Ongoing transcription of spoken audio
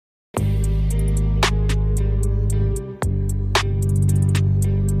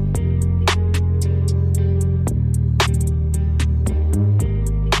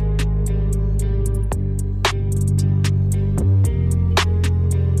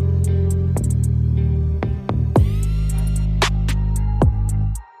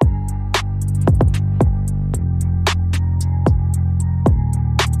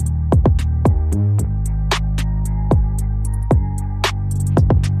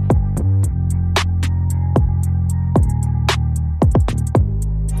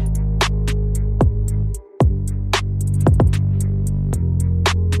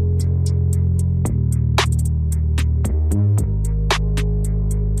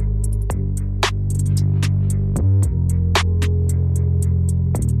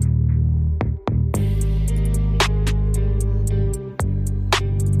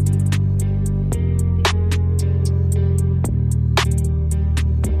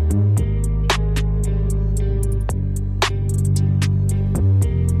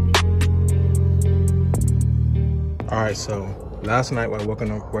Alright, so last night while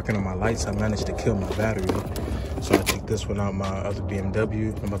working on my lights, I managed to kill my battery. So I took this one out my other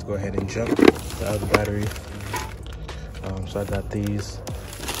BMW. I'm about to go ahead and jump the other battery. So I got these.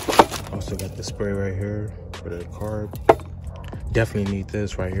 Also got the spray right here for the carb. Definitely need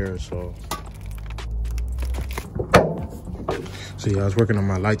this right here. So yeah, I was working on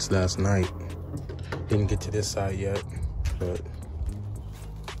my lights last night. Didn't get to this side yet, but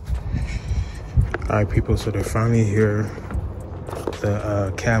all right, people, so they're finally here.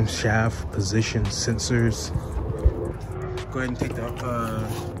 The camshaft position sensors. Go ahead and take the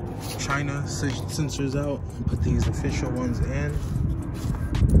China sensors out and put these official ones in.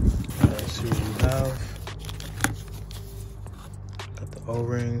 Let's see what we have. Got the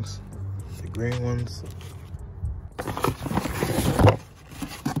O-rings, the green ones.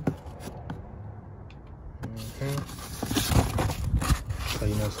 So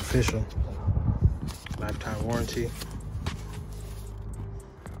you know it's official. Lifetime warranty.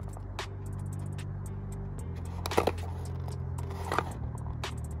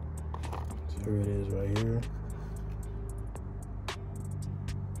 So here it is right here.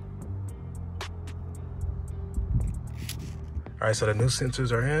 All right, so the new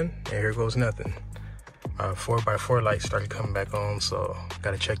sensors are in, and here goes nothing. 4x4 lights started coming back on, so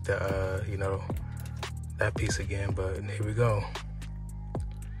gotta check the, you know, that piece again, but here we go.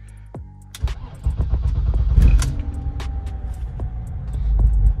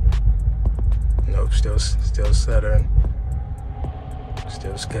 Nope, still stuttering.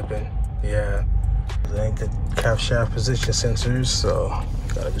 Still skipping. Yeah. They ain't the camshaft position sensors, so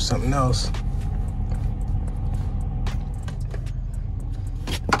gotta do something else.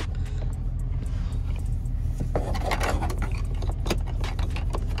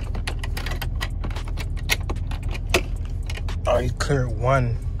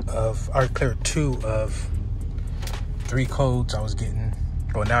 I cleared 2 of 3 codes I was getting.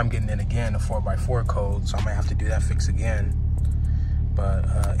 Well, now I'm getting in again, a 4x4 code, so I might have to do that fix again. But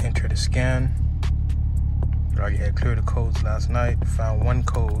enter the scan. I already had cleared the codes last night. Found 1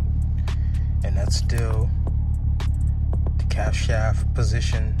 code, and that's still the camshaft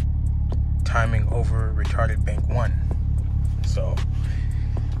position timing over retarded bank 1. So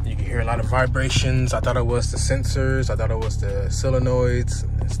you can hear a lot of vibrations. I thought it was the sensors. I thought it was the solenoids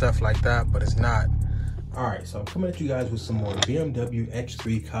and stuff like that, but it's not. All right, so I'm coming at you guys with some more BMW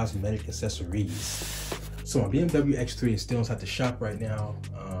X3 cosmetic accessories. So my BMW X3 is still inside the shop right now.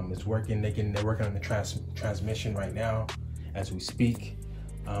 It's working. They're working on the transmission right now as we speak.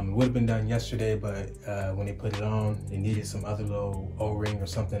 It would have been done yesterday, but when they put it on, they needed some other little O-ring or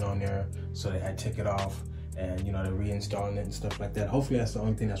something on there, so they had to take it off. And you know, they're reinstalling it and stuff like that. Hopefully that's the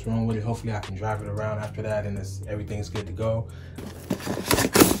only thing that's wrong with it. Hopefully I can drive it around after that and everything's good to go.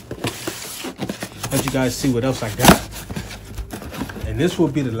 Let you guys see what else I got. And this will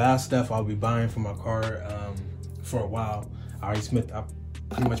be the last stuff I'll be buying for my car for a while. I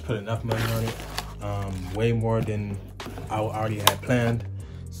pretty much put enough money on it, way more than I already had planned.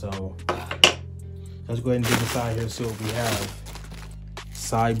 So let's go ahead and dig inside here and see what we have.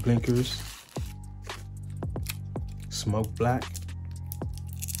 Side blinkers. Smoke black.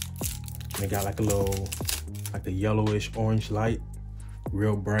 They got like a little, like a yellowish orange light,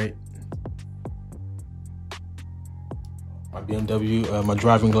 real bright. My BMW, my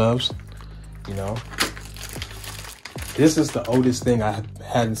driving gloves, you know. This is the oldest thing I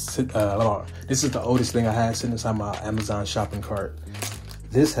had. This is the oldest thing I had sitting inside my Amazon shopping cart.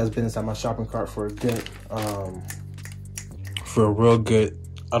 This has been inside my shopping cart for a good, for a real good,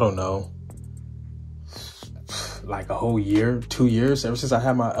 I don't know, like a whole year, 2 years, ever since I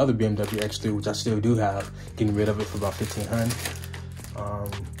had my other BMW X3, which I still do have, getting rid of it for about $1,500.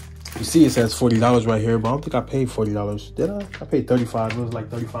 You see it says $40 right here, but I don't think I paid $40. Did I? I paid $35. It was like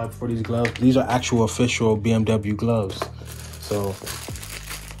 $35 for these gloves. These are actual official BMW gloves. So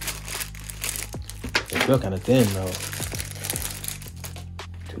they feel kind of thin though.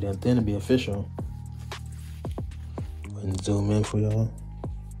 Too damn thin to be official. Go ahead and zoom in for y'all.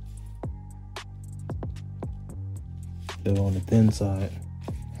 They're on the thin side.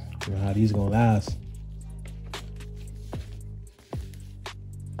 I don't know how these gonna last.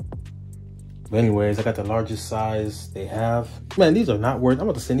 But anyways, I got the largest size they have. Man, these are not worth. I'm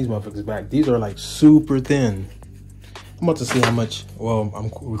about to send these motherfuckers back. These are like super thin. I'm about to see how much. Well, I'm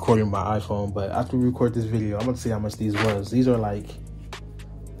recording my iPhone, but after we record this video, I'm about to see how much these was. These are like,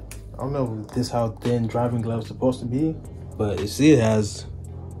 I don't know if this how thin driving gloves supposed to be, but you see it has,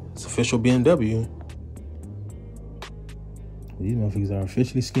 it's official BMW. These motherfuckers are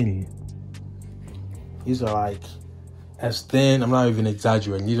officially skinny. These are like as thin. I'm not even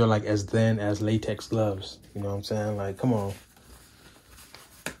exaggerating. These are like as thin as latex gloves. You know what I'm saying? Like, come on.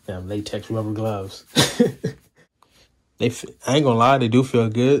 Damn, latex rubber gloves. I ain't gonna lie, they do feel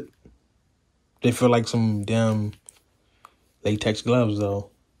good. They feel like some damn latex gloves though.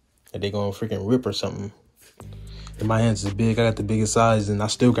 That they gonna freaking rip or something. And my hands is big. I got the biggest size and I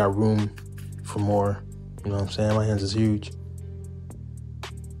still got room for more. You know what I'm saying? My hands is huge.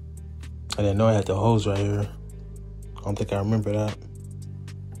 I didn't know I had the hose right here. I don't think I remember that.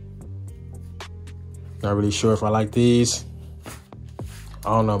 Not really sure if I like these. I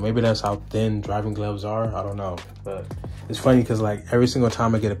don't know. Maybe that's how thin driving gloves are. I don't know. But it's funny because like every single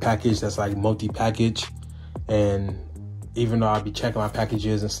time I get a package that's like multi-package, and even though I'll be checking my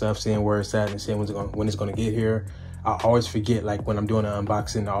packages and stuff, seeing where it's at and seeing when it's gonna get here, I always forget, like when I'm doing an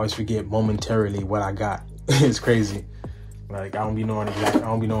unboxing, I always forget momentarily what I got. It's crazy. Like I don't be knowing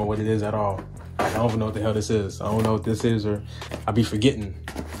what it is at all. Like, I don't even know what the hell this is. I don't know what this is, or I be forgetting.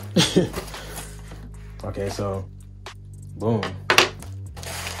 Okay, so boom.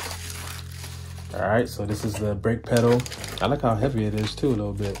 All right, so this is the brake pedal. I like how heavy it is too, a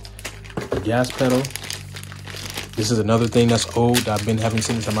little bit. The gas pedal. This is another thing that's old that I've been having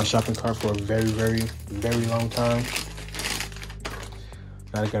sitting in my shopping cart for a very, very, very long time.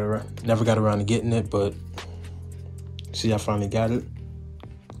 Never got around to getting it, but see, I finally got it.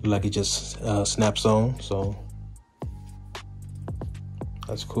 Like it just snaps on, so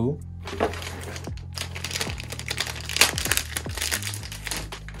that's cool.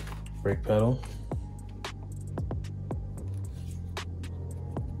 Brake pedal.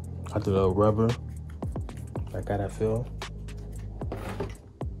 Got the little rubber. Like how that feel.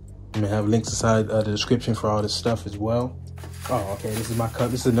 I'm gonna have links inside the description for all this stuff as well. Oh, okay, this is my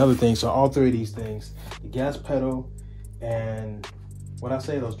cup. This is another thing. So all three of these things, the gas pedal and what I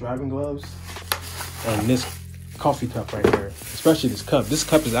say, those driving gloves, and this coffee cup right here, especially this cup. This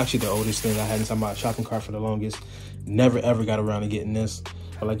cup is actually the oldest thing I had inside my shopping cart for the longest. Never ever got around to getting this.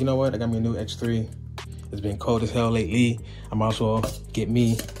 But like, you know what? I got me a new X3. It's been cold as hell lately. I might as well get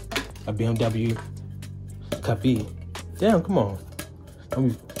me a BMW Cup-E. Damn, come on.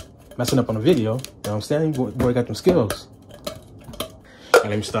 I'm messing up on the video. You know what I'm saying? Boy got them skills. All right,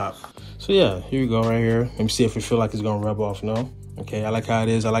 let me stop. So yeah, here we go right here. Let me see if it feel like it's gonna rub off. No? Okay, I like how it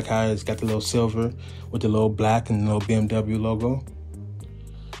is. I like how it's got the little silver with the little black and the little BMW logo.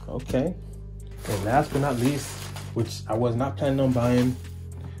 Okay. And last but not least, which I was not planning on buying.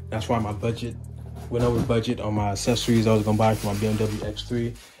 That's why my budget went over budget on my accessories I was gonna buy for my BMW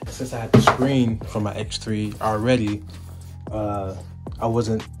X3. And since I had the screen for my X3 already, I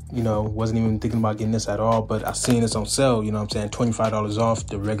wasn't even thinking about getting this at all, but I seen this on sale, you know what I'm saying, $25 off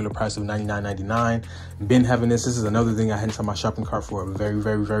the regular price of $99.99. Been having this. This is another thing I had inside my shopping cart for a very,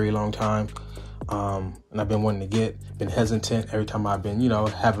 very, very long time. And I've been wanting to get, been hesitant every time I've been,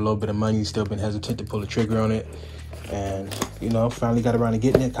 have a little bit of money, still been hesitant to pull the trigger on it. And, finally got around to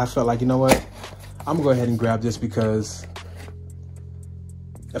getting it. I felt like, you know what, I'm gonna go ahead and grab this because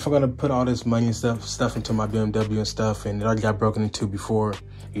if I'm gonna put all this money and stuff into my BMW and stuff, and it already got broken into before,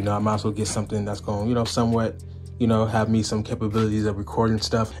 I might as well get something that's gonna, somewhat, have me some capabilities of recording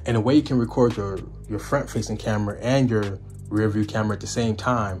stuff. And the way you can record your front-facing camera and your rear-view camera at the same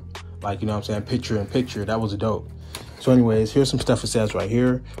time, like, picture in picture, that was dope. So anyways, here's some stuff it says right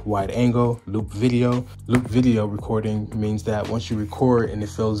here. Wide angle, loop video. Loop video recording means that once you record and it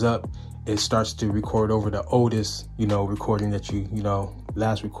fills up, it starts to record over the oldest, recording that you,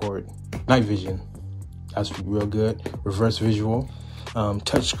 last record. Night vision, that's real good. Reverse visual.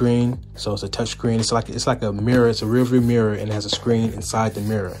 Touch screen, so it's a touch screen. It's like a mirror. It's a rear view mirror and it has a screen inside the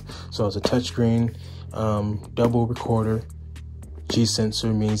mirror. So it's a touch screen. Double recorder. G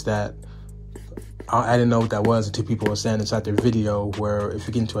sensor means that I didn't know what that was until people were saying inside their video, where if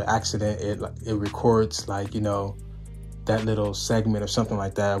you get into an accident, it records, like, that little segment or something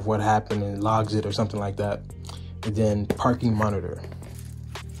like that of what happened and logs it or something like that. And then parking monitor.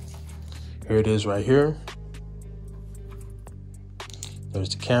 Here it is right here.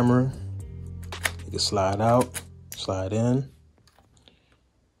 There's the camera. You can slide out, slide in.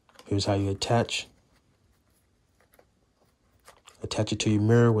 Here's how you attach it to your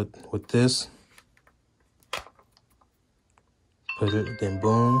mirror with this. Put it, then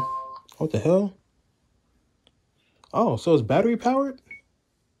boom. What the hell? Oh, so it's battery powered?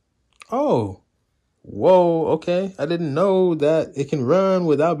 Oh, whoa, okay. I didn't know that it can run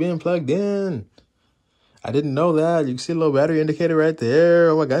without being plugged in. I didn't know that. You can see a little battery indicator right there.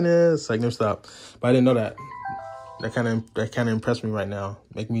 Oh my goodness. Like, no, stop. But I didn't know that. That kind of impressed me right now.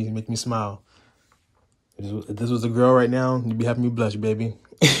 Make me smile. If this was a girl right now, you'd be having me blush, baby.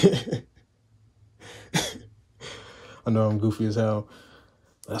 I know I'm goofy as hell.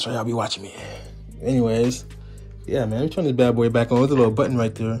 That's why y'all be watching me. Anyways, yeah, man, let me turn this bad boy back on. There's a little button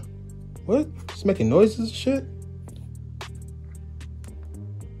right there. What? It's making noises and shit?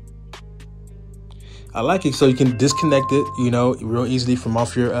 I like it so you can disconnect it, you know, real easily from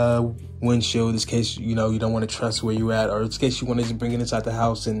off your windshield, in case, you know, you don't want to trust where you at, or in case you want to just bring it inside the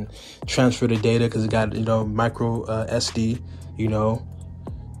house and transfer the data because it got, you know, micro SD, you know.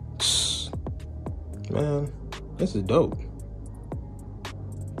 Man, this is dope.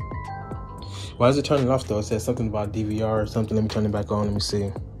 Why is it turning off though? It says something about DVR or something. Let me turn it back on. Let me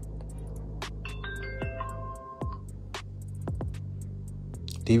see.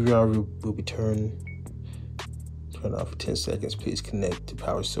 DVR will be turned off for 10 seconds. Please connect to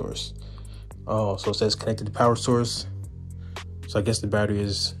power source. Oh, so it says connected to power source. So I guess the battery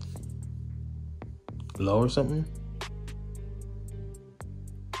is low or something.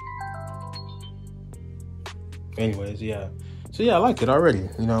 Anyways, yeah. So yeah, I like it already.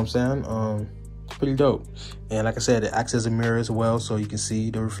 You know what I'm saying? It's pretty dope. And like I said, it acts as a mirror as well, so you can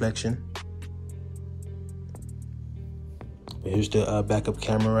see the reflection. Here's the backup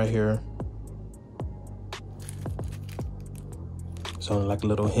camera right here. It's on like a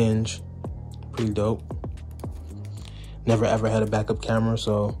little hinge. Pretty dope. Never ever had a backup camera,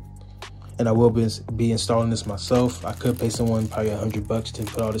 so, and I will be installing this myself. I could pay someone probably $100 to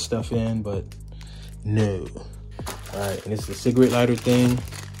put all this stuff in, but no. All right, and it's the cigarette lighter thing,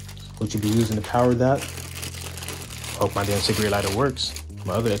 which you'll be using to power that. Hope my damn cigarette lighter works.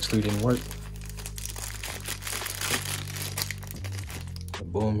 My other X3 didn't work.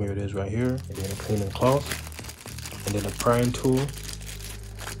 Boom, here it is right here. And then a cleaning cloth. And then a prying tool.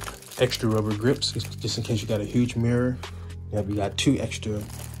 Extra rubber grips, just in case you got a huge mirror. Yeah, we got 2 extra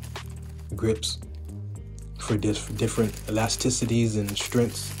grips for different elasticities and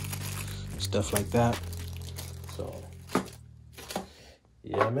strengths, stuff like that. So,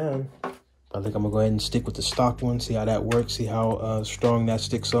 yeah, man. I think I'm gonna go ahead and stick with the stock one, see how that works, see how strong that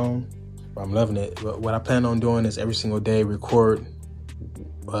sticks on. I'm loving it. But what I plan on doing is every single day record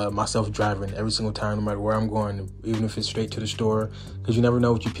myself driving every single time, no matter where I'm going, even if it's straight to the store, because you never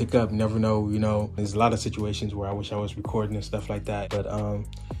know what you pick up. You never know, you know, there's a lot of situations where I wish I was recording and stuff like that. But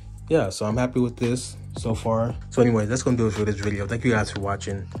yeah, so I'm happy with this so far. So anyways, that's gonna do it for this video. Thank you guys for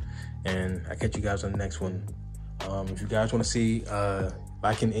watching, and I'll catch you guys on the next one. If you guys want to see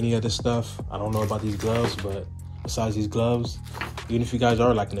liking any other stuff, I don't know about these gloves, but besides these gloves, even if you guys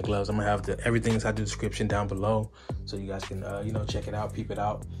are liking the gloves, I'm gonna have everything inside the description down below, so you guys can you know, check it out, peep it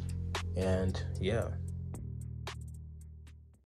out. And yeah.